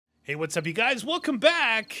Hey, what's up, you guys? Welcome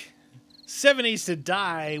back. 7 Days to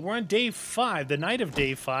Die. We're on day 5, the night of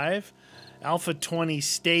day 5. Alpha 20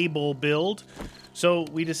 stable build. So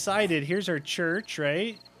we decided, here's our church,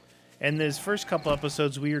 right? And this first couple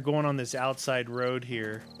episodes, we were going on this outside road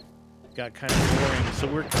here. Got kind of boring. So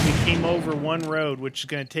we came over one road, which is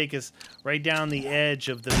going to take us right down the edge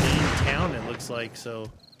of the main town, it looks like. So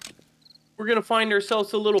we're going to find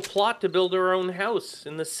ourselves a little plot to build our own house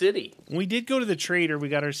in the city. We did go to the trader. We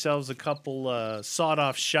got ourselves a couple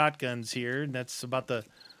sawed-off shotguns here. And that's about the...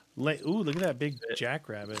 Ooh, look at that big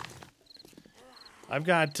jackrabbit. I've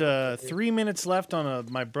got 3 minutes left on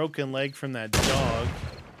my broken leg from that dog.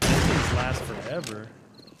 These things last forever.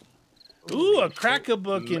 Ooh, a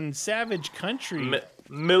crack-a-book in Savage Country.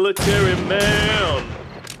 Military man.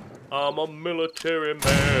 I'm a military man.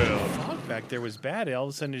 The fog back there was bad. All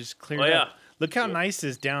of a sudden it just cleared up. Look how nice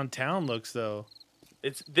this downtown looks, though.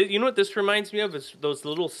 You know what this reminds me of? Is those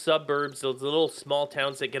little suburbs, those little small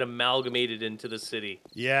towns that get amalgamated into the city.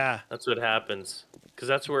 Yeah. That's what happens. Because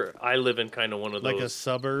that's where I live in, kind of one of those. Like a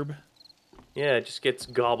suburb? Yeah, it just gets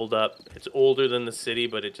gobbled up. It's older than the city,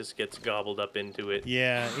 but it just gets gobbled up into it.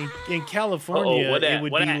 Yeah. In California, it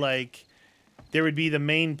would be like... There would be the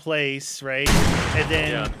main place, right? And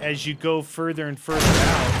then as you go further and further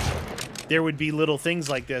out, there would be little things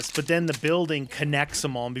like this. But then the building connects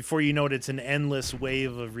them all. And before you know it, it's an endless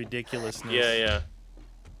wave of ridiculousness. Yeah, yeah.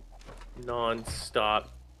 Non-stop.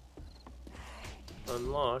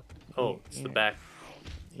 Unlocked. Oh, it's the back.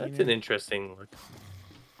 That's an interesting look.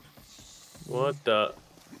 What the?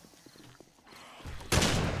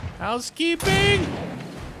 Housekeeping!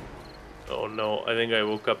 Oh no, I think I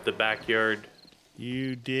woke up the backyard.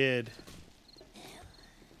 You did.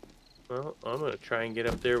 Well, I'm gonna try and get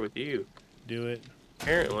up there with you. Do it.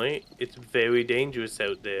 Apparently, it's very dangerous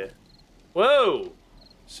out there. Whoa!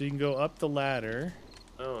 So you can go up the ladder.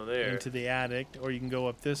 Oh, there. Into the attic, or you can go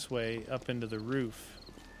up this way, up into the roof.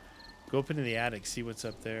 Go up into the attic, see what's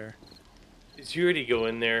up there. Did you already go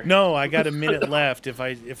in there? No, I got a minute left. If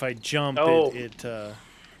I jump, it's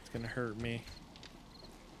gonna hurt me.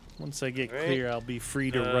 Once I get clear, I'll be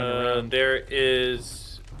free to run around. There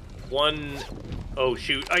is one... Oh,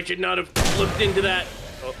 shoot. I should not have looked into that.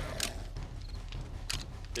 Oh.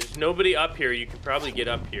 There's nobody up here. You could probably get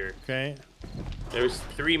up here. Okay. There's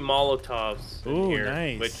 3 Molotovs in here.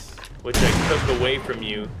 Nice. Which I took away from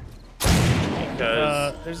you.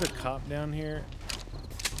 Because... there's a cop down here.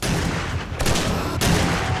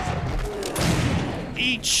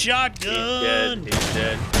 Eat shotgun! He's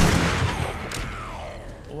dead.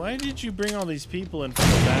 Why did you bring all these people in from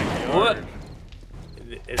the backyard? What?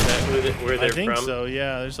 Is that where they're from? I think so,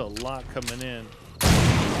 yeah. There's a lot coming in.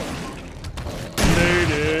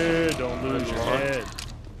 Lady, don't lose your head.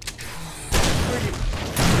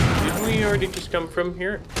 Didn't we already just come from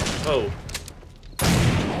here? Oh.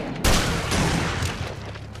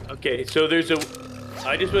 Okay, so there's a...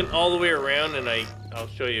 I just went all the way around and I'll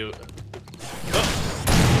show you. Oh.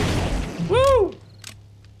 Woo!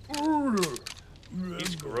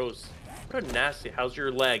 He's gross. What nasty. How's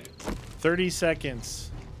your leg? 30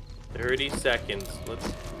 seconds. 30 seconds.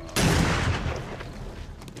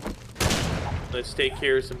 Let's take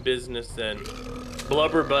care of some business then.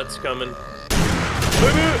 Blubber butt's coming.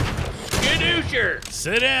 Skadoocher!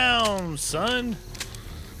 Sit down, son.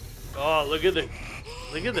 Oh, look at the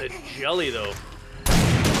jelly though.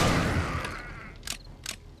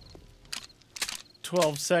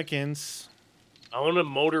 12 seconds. I want to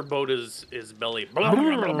motorboat his belly.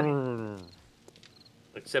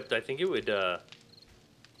 Except I think it would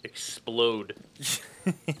explode.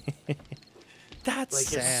 That's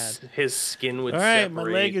like sad. His skin would separate. All right, my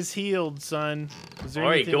leg is healed, son. All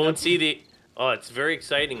right, go and see the... Oh, it's very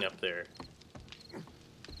exciting up there.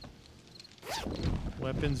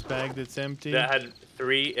 Weapons bag that's empty. That had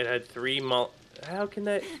 3... It had 3... How can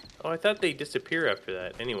that... Oh, I thought they disappear after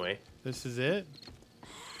that. Anyway. This is it?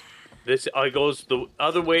 This goes the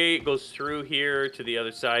other way. It goes through here to the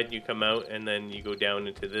other side. And you come out, and then you go down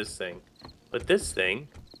into this thing. But this thing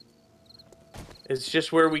is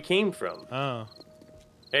just where we came from. Oh.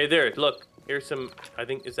 Hey, there. Look. Here's some... I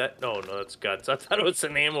think... Is that... No, that's guts. I thought it was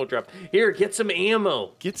an ammo drop. Here, get some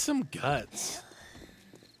ammo. Get some guts.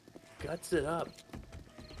 Guts it up.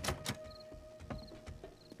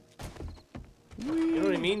 You know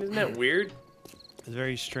what I mean? Isn't that weird? It's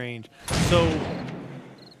very strange. So...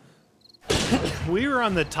 we were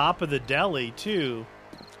on the top of the deli, too.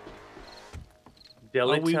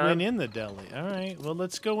 Deli we went in the deli. All right. Well,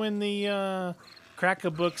 let's go in the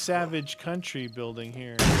Crack-a-Book Savage Country building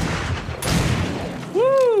here.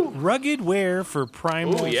 Woo! Rugged wear for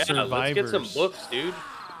primal survivors. Let's get some books, dude.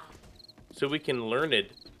 So we can learn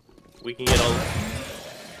it. We can get all.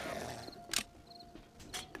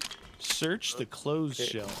 Search the clothes Okay.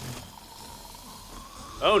 shelf.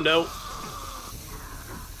 Oh no!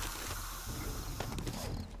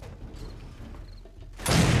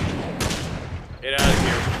 Get out of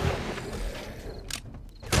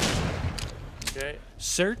here. Okay.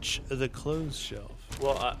 Search the clothes shelf.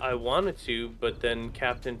 Well, I wanted to, but then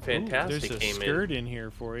Captain Fantastic there's a came skirt in here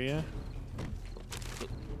for you. in.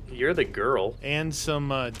 You're the girl. And some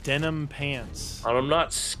denim pants. And I'm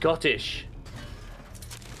not Scottish.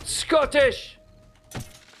 Scottish!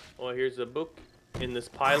 Well, here's a book in this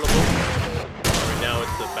pile of books. Right now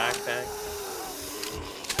it's the backpack.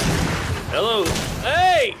 Hello.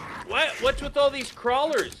 Hey! What's with all these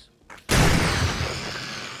crawlers?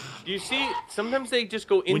 Do you see? Sometimes they just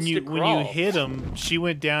go insta crawl. When you hit them, she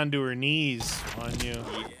went down to her knees on you.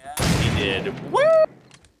 Yeah, she did. Woo!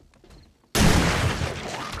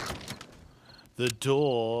 The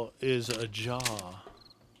door is ajar.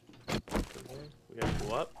 We gotta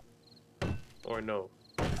go up? Or no?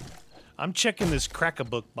 I'm checking this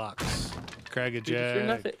crack-a-book box.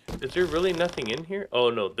 Crag-a-jack. Is there really nothing in here? Oh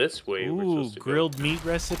no, this way we're Ooh, supposed to grilled meat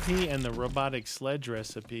recipe and the robotic sledge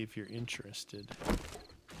recipe if you're interested.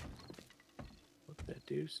 What's that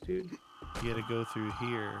deuce, dude? You gotta go through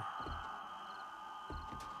here.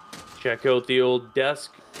 Check out the old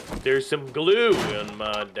desk. There's some glue in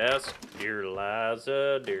my desk. Dear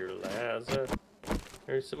Liza, dear Liza.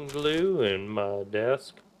 There's some glue in my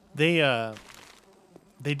desk. They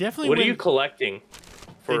definitely What are you collecting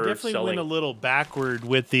They for definitely selling? went a little backward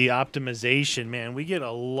with the optimization, man. We get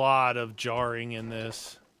a lot of jarring in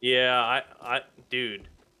this. Yeah, dude,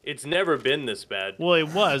 it's never been this bad. Well, it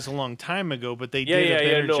was a long time ago, but they Yeah, did a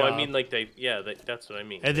better no, job. I mean like that's what I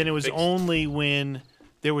mean. And then it was Fixed- only when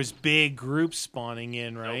there was big groups spawning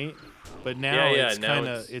in, right? But now Yeah, it's now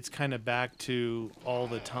kind of back to all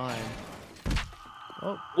the time.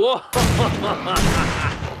 Oh, Whoa!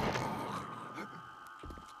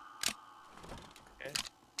 Okay.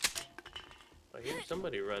 I hear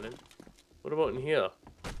somebody running. What about in here?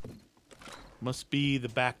 must be the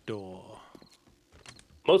back door.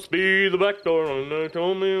 Must be the back door, and they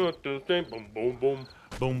told me what to say. Boom, boom, boom.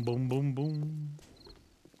 Boom, boom, boom, boom.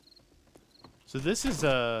 So this is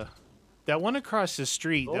that one across the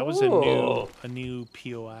street. That was Oh. a new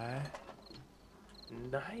POI.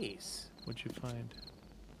 Nice. What'd you find?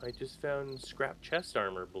 I just found scrap chest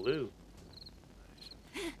armor, blue.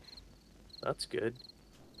 That's good.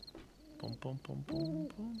 Boom, boom, boom, boom,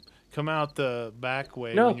 boom. Come out the back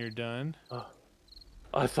way No. when you're done.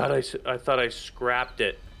 I thought I scrapped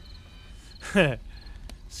it. Scrap,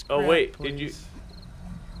 Oh wait, please.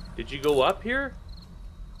 did you go up here?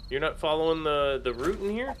 You're not following the route in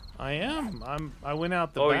here? I am. I went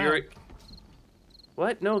out the Oh, back. you're.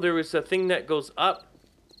 What? No, there was a thing that goes up.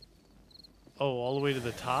 Oh, all the way to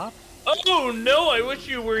the top? Oh no! I wish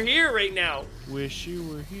you were here right now. Wish you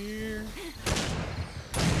were here.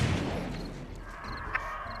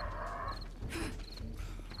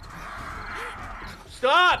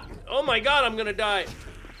 Stop! Oh my God, I'm gonna die.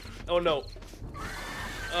 Oh no.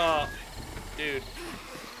 Oh, dude.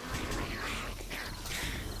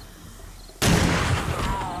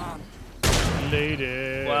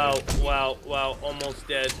 Lady. Wow, almost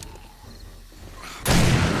dead.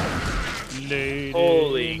 Lady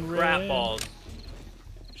Holy in crap red. balls.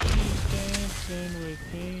 She's dancing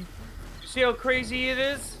with me. You see how crazy it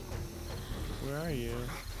is? Where are you?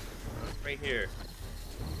 Right here.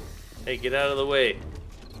 Hey, get out of the way.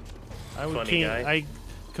 Funny guy. I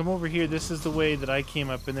come over here. This is the way that I came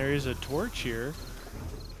up, and there is a torch here.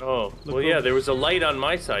 Oh, Look well, yeah, over. there was a light on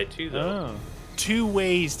my side too, though. Oh. 2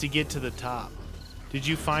 ways to get to the top. Did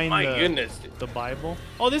you find My goodness. the Bible?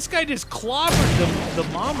 Oh, this guy just clobbered the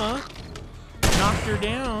mama. Knocked her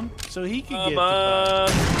down so he could get the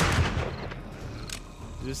Bible.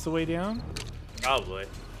 Is this the way down? Probably.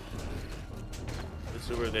 This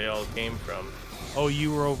is where they all came from. Oh,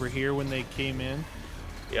 you were over here when they came in?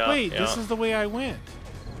 Yeah. Wait, yeah. this is the way I went.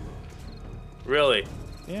 Really?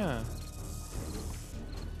 Yeah.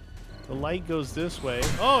 The light goes this way.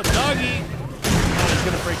 Oh, doggy! Oh, he's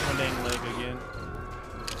gonna break my dang leg again.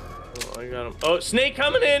 Oh, I got him. Oh, snake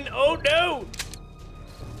coming in! Oh no!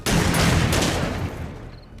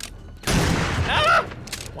 Ah!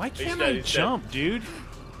 Why can't dead, I he's jump, dude?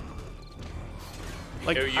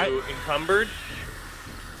 Like, Are you encumbered?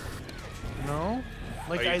 No.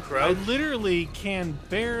 Like, Are you I crouched? literally can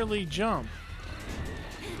barely jump.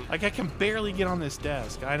 Like, I can barely get on this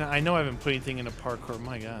desk. I know I haven't put anything into parkour.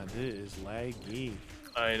 My God, it is laggy.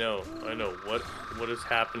 I know. What is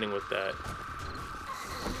happening with that?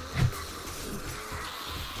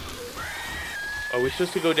 Are we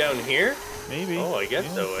supposed to go down here? Maybe. Oh, I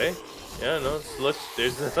guess so, eh? Yeah, no, look,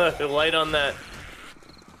 there's a light on that.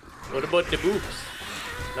 What about the books?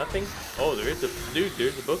 Nothing? Oh, there is a... Dude,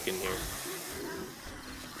 there's a book in here.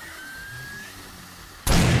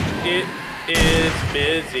 It is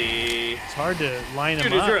busy. It's hard to line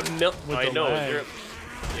them Dude, up. is there a I know, lag. is there a...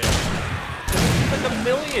 Yeah. It's like a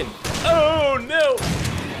million. Oh, no!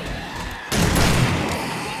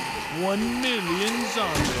 1 million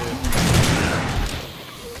zombies.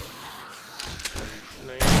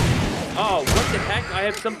 Oh, what the heck? I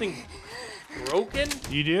have something broken?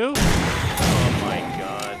 You do? Oh my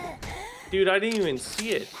god. Dude, I didn't even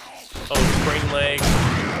see it. Oh, spring leg.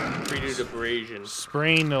 Treated abrasion.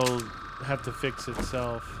 Sprain will have to fix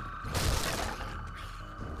itself.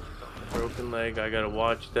 Broken leg, I gotta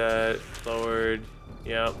watch that. Lowered.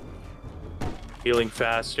 Yep. Healing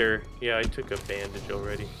faster. Yeah, I took a bandage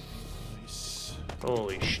already. Nice.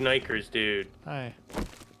 Holy schnikers, dude. Hi.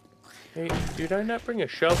 Hey, did I not bring a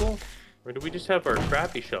shovel? Or do we just have our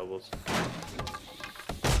crappy shovels?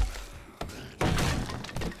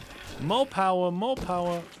 More power, more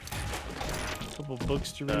power. Couple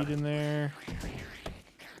books to read in there.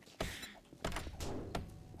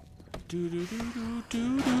 Do do do do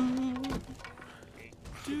do do.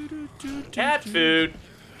 Do do do. Cat food.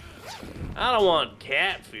 I don't want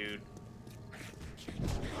cat food.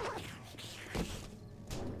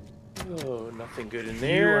 Oh, nothing good in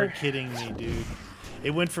there. You are kidding me, dude. It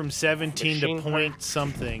went from 17 Machine to point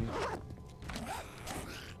something.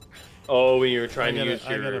 Oh, when you were trying to use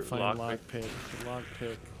I your gotta find lockpick. lockpick.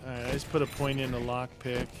 Lockpick. Alright, I just put a point in the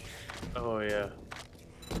lockpick. Oh, yeah.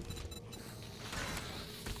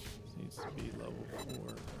 Needs to be level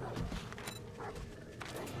 4.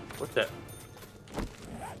 What the?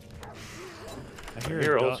 I I hear,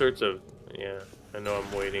 hear a all dog. sorts of... Yeah, I know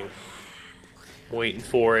I'm waiting. Waiting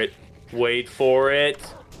for it. Wait for it.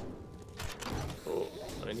 Oh,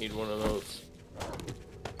 I need one of those.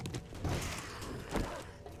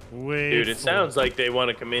 Wait, Dude, it sounds like they want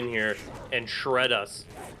to come in here and shred us.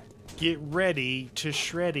 Get ready to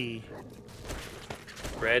shreddy.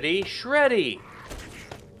 Ready? Shreddy!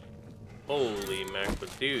 Holy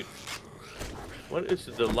mackerel, dude. What is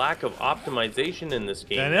the lack of optimization in this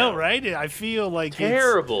game? I know, now? right? I feel like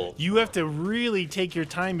Terrible. you have to really take your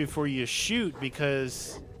time before you shoot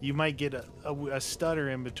because you might get a stutter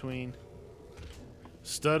in between.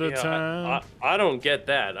 Stutter time. I don't get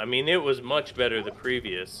that. I mean, it was much better the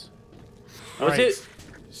previous. Was Alright, it?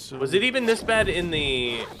 so, Was it even this bad in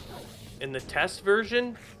the test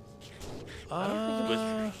version? I don't think it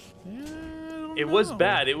was. Yeah, I don't It was know.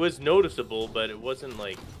 bad. It was noticeable, but it wasn't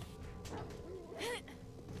like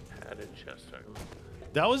padded chest armor.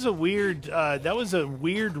 That was a weird. That was a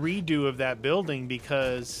weird redo of that building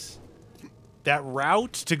because that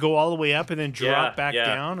route to go all the way up and then drop back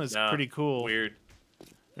down is pretty cool. Weird.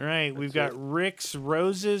 All right, we've got Rick's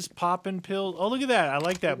Roses Poppin' Pill. Oh, look at that! I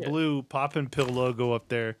like that blue Poppin' Pill logo up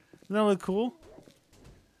there. Doesn't that look cool?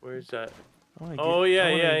 Where's that? I wanna Oh get- yeah,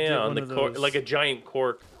 I wanna yeah, get yeah. On one the of cork, those. like a giant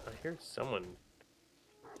cork. I hear someone.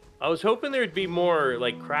 I was hoping there'd be more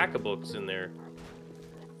like crack-a-books in there.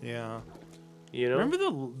 Yeah. You know. Remember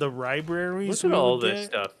the libraries? Look at we all would this get?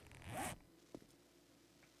 stuff.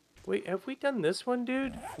 Wait, have we done this one,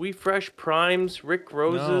 dude? We Fresh Primes, Rick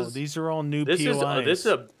Roses. No, these are all new this POIs. is this is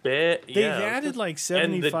a bit. They've yeah, added like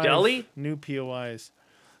and the 75 deli. new POIs.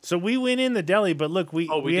 So we went in the deli, but look, we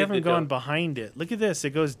did haven't the gone deli. behind it. Look at this;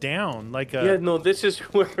 it goes down like a. Yeah, no, this is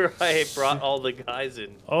where I brought all the guys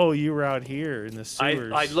in. Oh, you were out here in the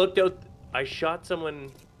sewers. I looked out. I shot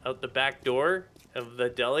someone out the back door of the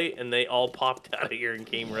deli, and they all popped out of here and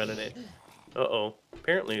came running it. Uh-oh.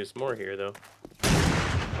 Apparently there's more here, though.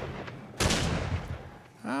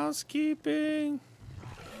 Housekeeping.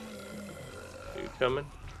 Dude coming.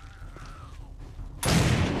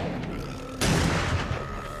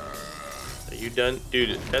 Are you done?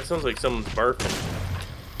 Dude, that sounds like someone's barfing.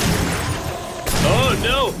 Oh,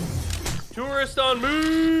 no! Tourist on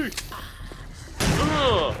me!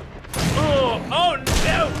 Oh,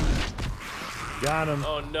 no! Got him.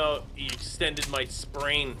 Oh, no. He extended my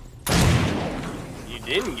sprain. You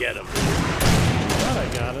didn't get him. Thought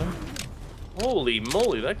I got him. Holy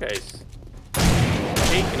moly, that guy's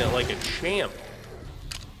taking it like a champ.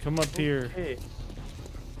 Come up here. Hey.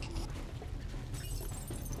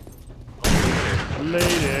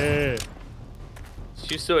 Lady.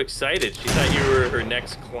 She's so excited. She thought you were her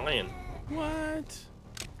next client. What?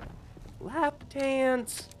 Lap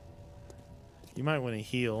dance. You might want to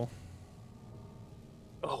heal.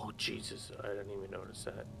 Oh, Jesus. I didn't even notice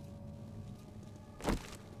that.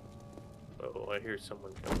 Oh, I hear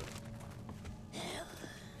someone coming.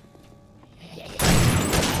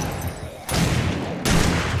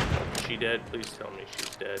 she dead? Please tell me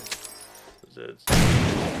she's dead.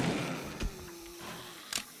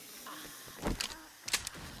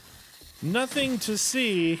 Nothing to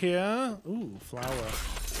see here. Ooh, flower.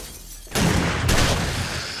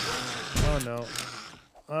 Oh no.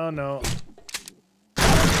 Oh no.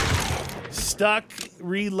 Stuck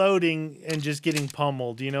reloading and just getting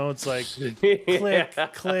pummeled. You know, it's like click,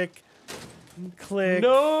 click, click,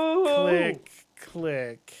 no! click,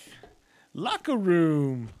 click. Locker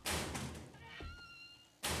room.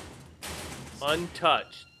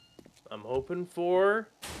 Untouched. I'm hoping for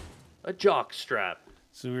a jock strap.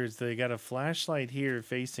 So weird. They got a flashlight here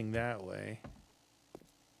facing that way.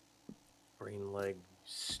 Brain leg,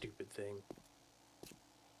 stupid thing.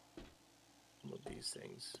 What are these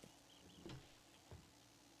things?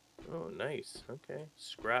 Oh, nice. Okay.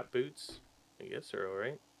 Scrap boots. I guess they're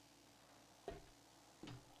alright.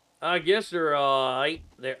 I guess they're alright.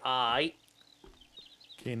 They're alright.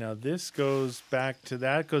 Okay, now this goes back to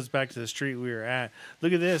that. Goes back to the street we were at.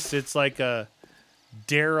 Look at this. It's like a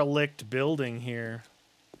derelict building here.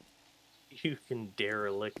 You can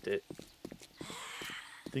derelict it.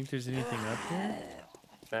 Think there's anything up here?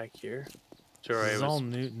 Back here. Sorry, I was all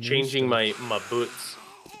new changing stuff. my boots.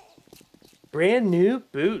 Brand new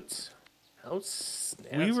boots. How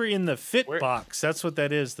snazzy. We were in the fit box. That's what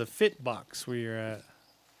that is. The fit box where you're at.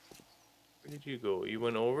 Where did you go? You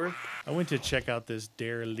went over? I went to check out this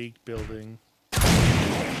derelict building.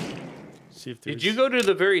 See if there's... Did you go to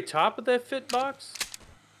the very top of that fit box?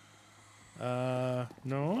 No.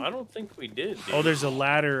 I don't think we did, dude. Oh, there's a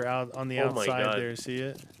ladder out on the Oh my outside God. there. See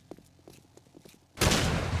it?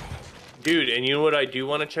 Dude, and you know what I do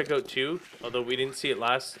want to check out too? Although we didn't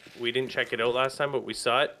check it out last time, but we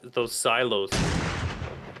saw it. Those silos.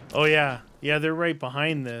 Oh yeah, yeah. They're right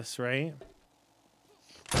behind this, right?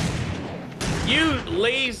 You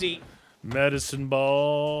lazy. Medicine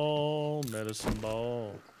ball, medicine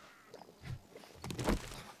ball.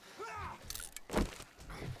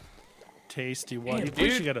 Tasty water. You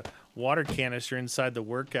Dude. should got a water canister inside the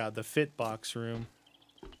workout, the fit box room.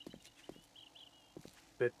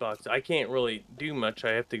 Bitbox. I can't really do much.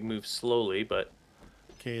 I have to move slowly, but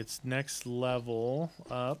Okay, it's next level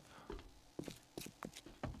up.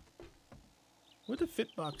 What the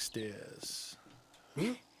fit box does?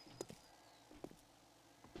 Neener,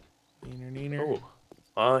 neener.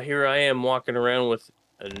 oh, here I am walking around with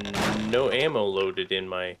no ammo loaded in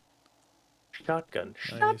my shotgun.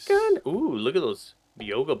 Nice. Shotgun. Ooh, look at those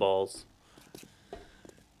yoga balls.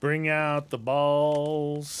 Bring out the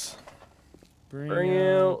balls. Bring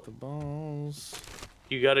out the balls.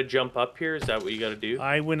 You got to jump up here? Is that what you got to do?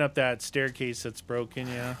 I went up that staircase that's broken,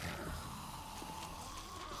 yeah.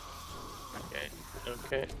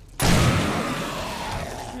 Okay.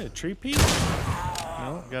 Yeah, a tree piece?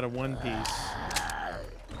 No, got a one piece.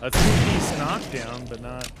 A 3-piece knockdown, but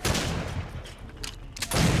not...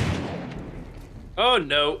 Oh,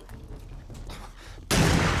 no.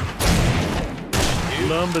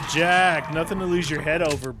 Lumberjack, nothing to lose your head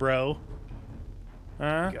over, bro.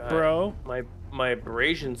 Huh, God, bro? My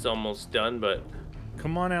abrasion's almost done, but...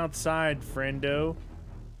 Come on outside, friendo.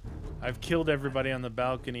 I've killed everybody on the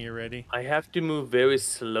balcony already. I have to move very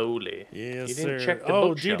slowly. Yes, you didn't sir. check the Oh,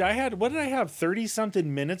 bookshelf. dude, what did I have?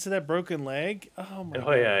 30-something minutes of that broken leg? Oh, my God.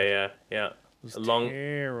 Oh, yeah. It was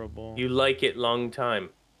terrible. You like it long time.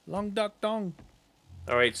 Long duck dong.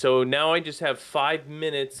 All right, so now I just have 5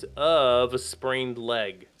 minutes of a sprained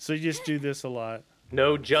leg. So you just do this a lot.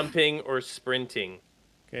 No jumping or sprinting.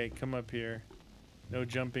 Okay, come up here. No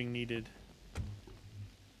jumping needed.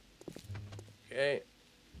 Okay.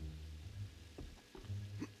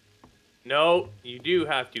 No, you do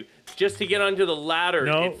have to. Just to get onto the ladder,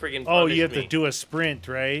 No. it friggin' Oh, you have punished me. to do a sprint,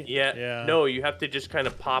 right? Yeah. Yeah. No, you have to just kind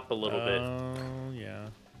of pop a little bit. Oh, yeah.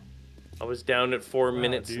 I was down at 4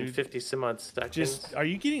 minutes and dude. 50 some odd seconds. Just, are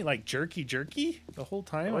you getting like jerky the whole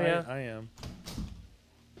time? Oh, yeah. I am.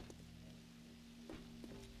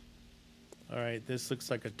 All right, this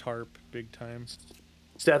looks like a tarp, big time.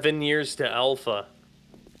 7 years to alpha.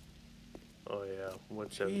 Oh yeah,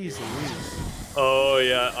 what's up? Jeez here? Louise. Oh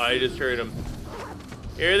yeah, I just heard them.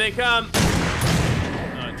 Here they come.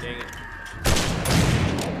 Oh dang it!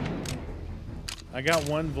 I got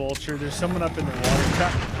one vulture. There's someone up in the water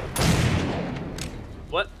tower.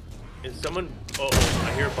 What? Is someone? Oh,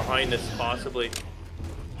 I hear it behind us, possibly.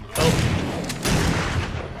 Oh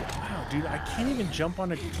Wow, dude, I can't even jump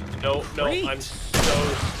on a no, crate. I'm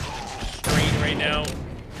so strained right now.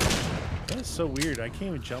 That's so weird. I can't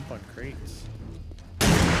even jump on crates.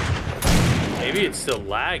 Maybe it's still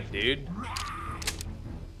lag, dude.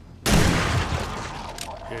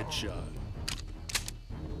 Good shot.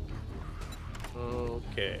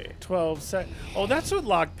 Okay. 12 sec. Oh, that's what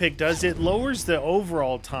lockpick does. It lowers the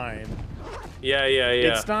overall time. Yeah.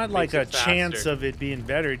 It's not Makes like a it faster. chance of it being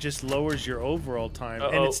better. It just lowers your overall time.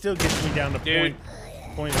 And Uh-oh. it still gets me down to Dude.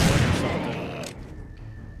 point 1 or something.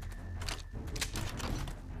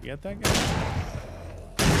 You got that guy?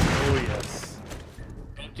 Oh, yes.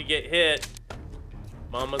 Don't you get hit.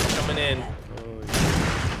 Mama's coming in. Oh, yes.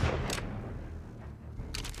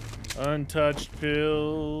 Untouched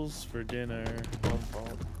pills for dinner.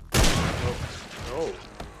 Oh.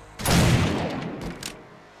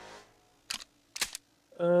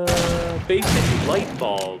 Basic light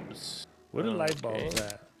bulbs. What are light bulbs Okay.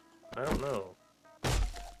 at? I don't know.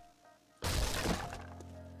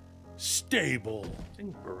 Stable.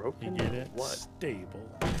 Thing broken? You get it? What? Stable.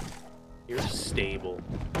 You're stable.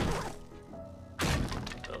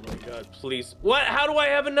 Oh my god, please. What? How do I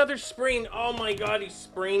have another sprain? Oh my god, he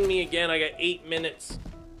sprained me again. I got 8 minutes.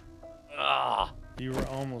 Ah. You were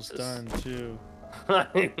almost done, too.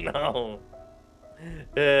 I know.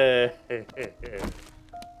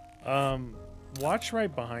 Watch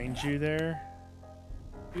right behind you there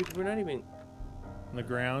Dude, we're not even... on the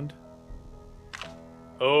ground.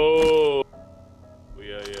 Oh.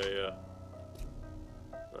 Yeah.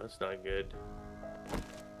 That's not good.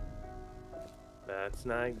 That's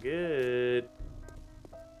not good.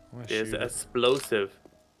 It's explosive.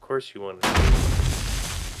 Of course you want it.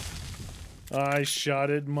 I shot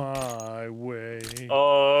it my way.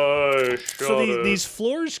 Oh, So these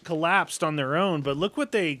floors collapsed on their own, but look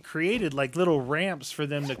what they created, like little ramps for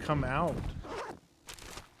them to come out.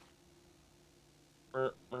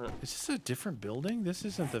 Is this a different building? This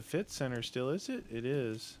isn't the Fit Center still, is it? It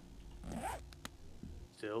is.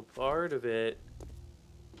 Still part of it.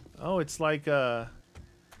 Oh, it's like where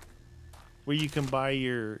you can buy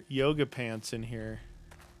your yoga pants in here.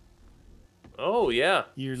 Oh yeah,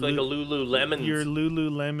 Your it's like a Lululemons. Your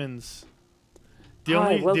Lululemons.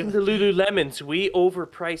 Welcome to Lululemons. We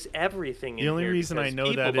overprice everything. The only reason I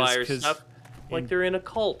know that is because like they're in a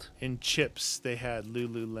cult. In chips, they had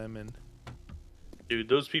Lululemon. Dude,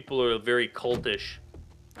 those people are very cultish.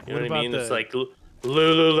 You know what I mean? It's It's like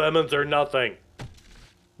Lululemons are nothing.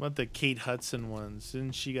 What about the Kate Hudson ones?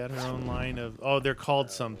 Didn't she got her own line of... Oh, they're called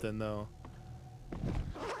something, though.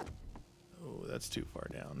 Oh, that's too far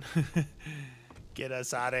down. Get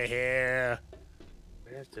us out of here.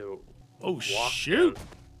 We have to Oh, shoot. Down.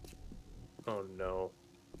 Oh, no.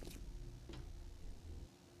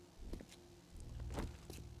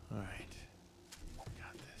 All right.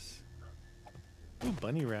 Got this. Ooh,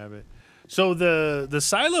 bunny rabbit. So the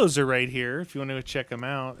silos are right here if you want to go check them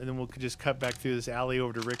out, and then we'll just cut back through this alley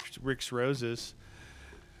over to Rick's Roses.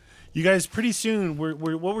 You guys, pretty soon, what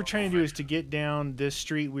we're trying to do is to get down this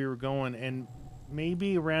street we were going, and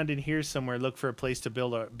maybe around in here somewhere look for a place to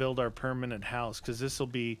build our permanent house, because this will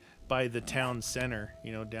be by the town center,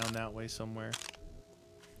 you know, down that way somewhere.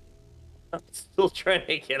 I'm still trying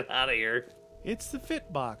to get out of here. It's the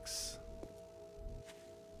Fit Box.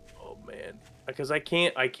 Oh man, because I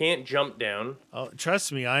can't jump down. Oh,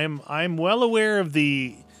 trust me, I'm well aware of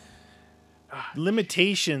the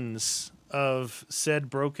limitations of said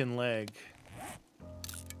broken leg.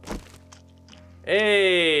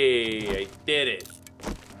 Hey, I did it.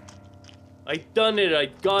 I done it. I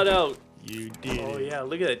got out. You did. Oh yeah,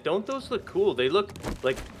 look at that. Don't those look cool? They look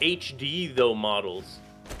like HD though models.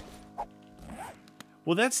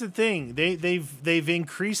 Well, that's the thing. They've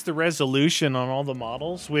increased the resolution on all the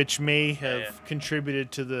models, which may have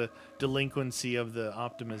contributed to the delinquency of the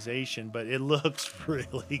optimization, but it looks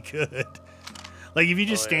really good. Like if you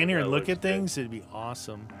just stand here and look at things, it'd be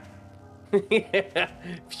awesome. Yeah,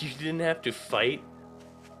 if you didn't have to fight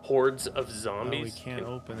hordes of zombies. Oh, we can't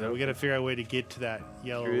open that. We got to figure out a way to get to that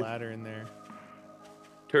yellow ladder in there.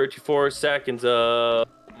 34 seconds.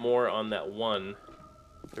 More on that one.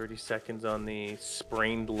 30 seconds on the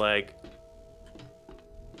sprained leg.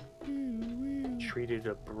 Treated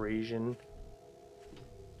abrasion.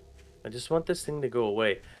 I just want this thing to go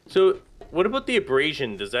away. So, what about the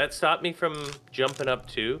abrasion? Does that stop me from jumping up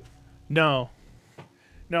too? No.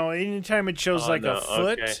 No, anytime it shows like a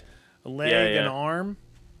foot, a leg, an arm,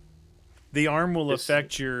 the arm will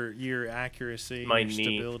affect your accuracy, your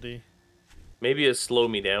stability. Maybe it slow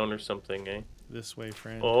me down or something, eh? This way,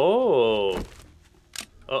 friend. Oh.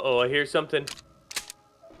 Uh-oh, I hear something.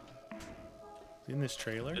 In this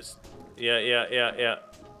trailer? Yeah.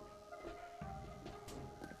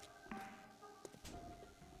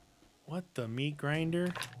 What, the meat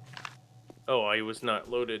grinder? Oh, I was not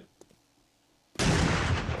loaded.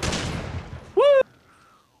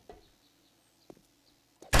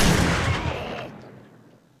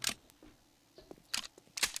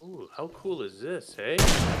 Ooh, how cool is this, hey?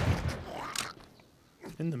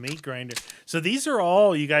 In the meat grinder. So these are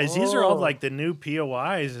all, you guys, these are all Oh. like the new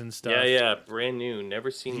POIs and stuff. Yeah, yeah, brand new. Never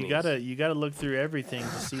seen these. You gotta look through everything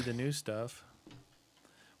to see the new stuff.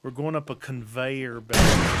 We're going up a conveyor belt.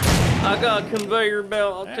 I got a conveyor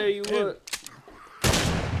belt, I'll tell you what.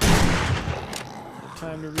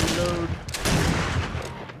 Time to reload.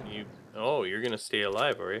 Oh, you're gonna stay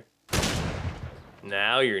alive, are you?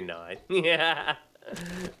 Now you're not. Yeah.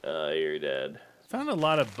 Oh, you're dead. Found a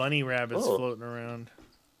lot of bunny rabbits Oh. floating around.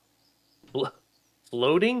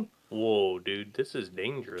 Floating? Whoa, dude, this is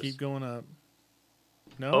dangerous. Keep going up.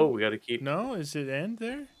 No? Oh, we gotta keep... No? Is it end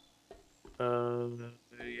there?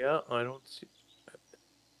 Yeah, I don't see...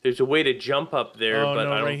 There's a way to jump up there, Oh, but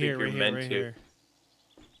no, I don't right think here, you're right meant here, right to. here.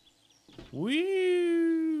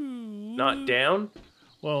 Woo! Not down?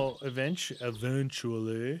 Well,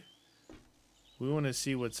 eventually. We want to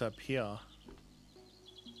see what's up here.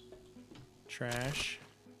 Trash.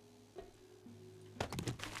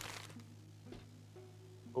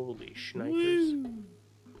 Holy snipers. Woo.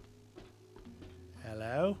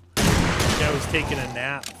 Hello? I was taking a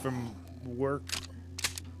nap from work.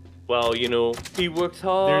 Well, you know, he works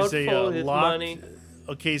hard There's a for his locked... money.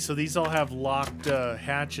 Okay, so these all have locked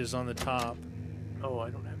hatches on the top. Oh, I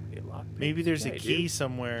don't have any lock. Maybe there's Yeah, a I key do.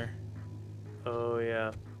 somewhere. Oh,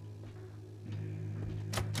 yeah.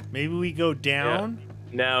 Maybe we go down,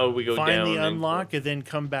 Now we go find down. the and- unlock, and then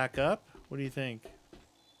come back up? What do you think?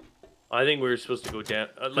 I think we were supposed to go down.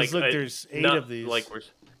 Like, look, there's 8 not of these. Like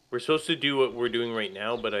we're supposed to do what we're doing right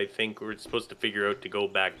now, but I think we're supposed to figure out to go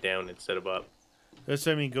back down instead of up. That's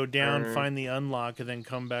what I mean. Go down, find the unlock, and then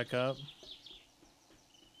come back up.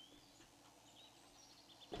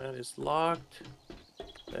 That is locked.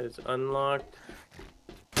 That is unlocked.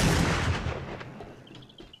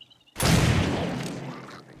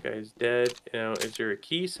 That guy's dead. Now, is there a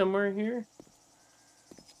key somewhere here?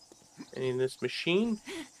 Any in this machine?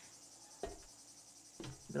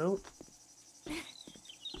 Nope.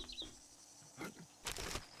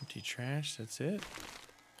 Empty trash. That's it.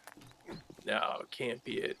 No, it can't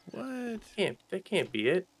be it. What? That can't be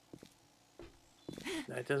it.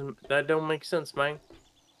 That don't make sense, man.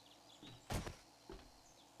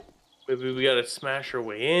 Maybe we gotta smash our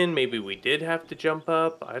way in. Maybe we did have to jump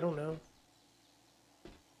up. I don't know.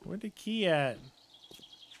 Where the key at?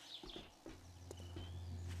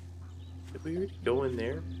 Did we already go in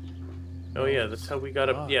there? Oh yeah, that's how we got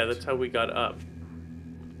up. Yeah, that's how we got up.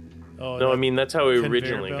 Oh No, I mean that's how we conveyor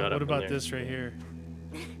originally belt? got up. What about in there. this right here?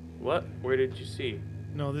 What? Where did you see?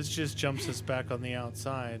 No, this just jumps us back on the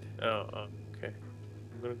outside. Oh, okay.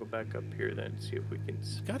 I'm gonna go back up here then, see if we can.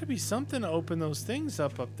 Got to be something to open those things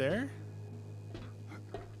up there.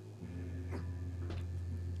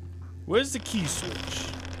 Where's the key switch?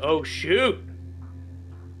 Oh shoot!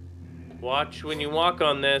 Watch when you walk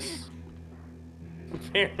on this.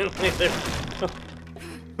 Apparently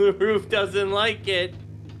the roof doesn't like it.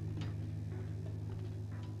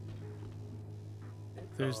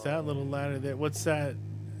 There's that little ladder there. What's that?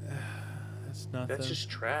 That's nothing. That's just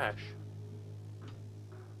trash.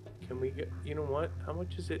 Can we get... You know what? How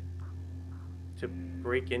much is it to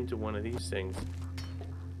break into one of these things?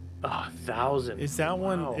 Ah, 1,000. Is that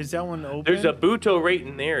one? Wow. Is that one open? There's a Buto right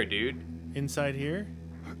in there, dude. Inside here.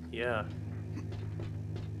 Yeah.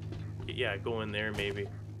 Yeah, go in there maybe.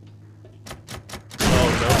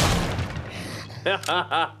 Oh no.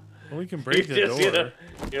 Well, we can break the Just, door.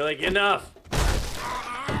 You're like, enough.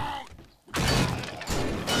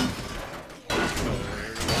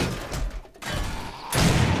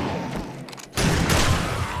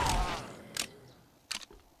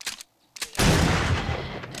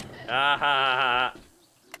 Ah,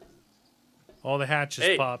 All the hatches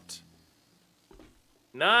Hey. popped.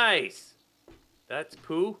 nice. That's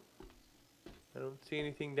poo. I don't see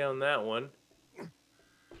anything down that one.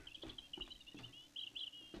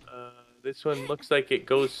 This one looks like it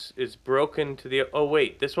is broken to the... Oh,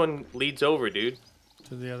 wait. This one leads over, dude.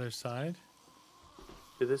 To the other side.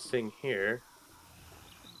 To this thing here.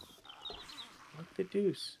 What the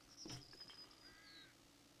deuce?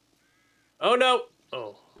 Oh, no!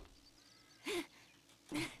 Oh.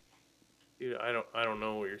 Dude, I don't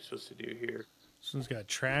know what you're supposed to do here. This one's got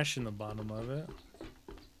trash in the bottom of it.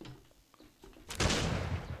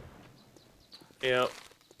 Yeah.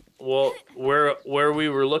 Well, where we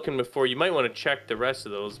were looking before, you might want to check the rest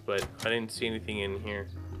of those, but I didn't see anything in here.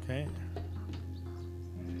 Okay.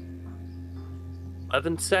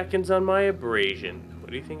 11 seconds on my abrasion.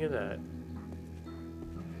 What do you think of that?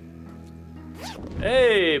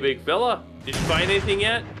 Hey, big fella. Did you find anything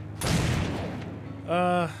yet?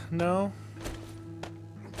 No.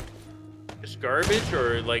 Just garbage,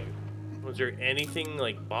 or like, was there anything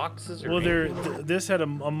like boxes? Or Well, anything? this had a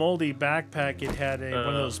moldy backpack. It had one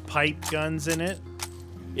of those pipe guns in it.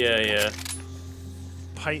 Yeah.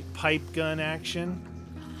 Pipe gun action.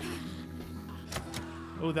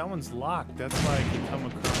 Oh, that one's locked. That's why I can come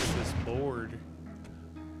across this board.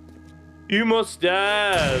 You must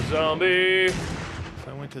die, zombie. So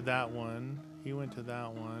I went to that one. He went to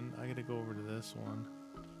that one. I gotta go over to this one.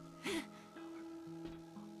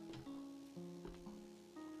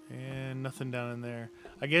 And nothing down in there.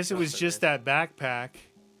 I guess it was just that backpack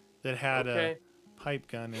that had a pipe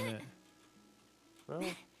gun in it. Well,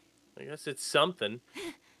 I guess it's something.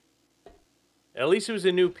 At least it was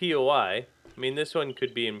a new POI. I mean, this one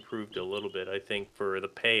could be improved a little bit, I think, for the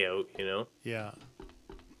payout, you know? Yeah.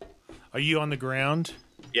 Are you on the ground?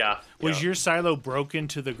 Yeah. Was your silo broken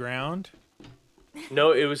to the ground?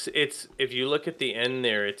 No, it's if you look at the end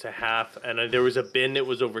there, it's a half, and there was a bin that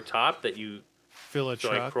was over top that you... Fill a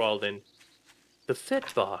truck? So I crawled in. The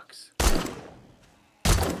fit box.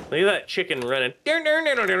 Look at that chicken running.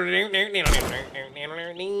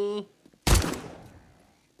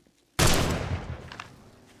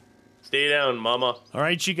 Stay down, mama. All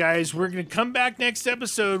right, you guys, we're going to come back next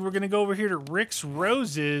episode. We're going to go over here to Rick's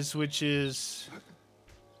Roses, which is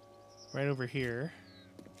right over here.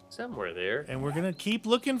 Somewhere there. And we're going to keep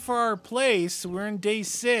looking for our place. We're in day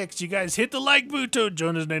 6. You guys hit the like button.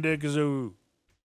 Join us next episode.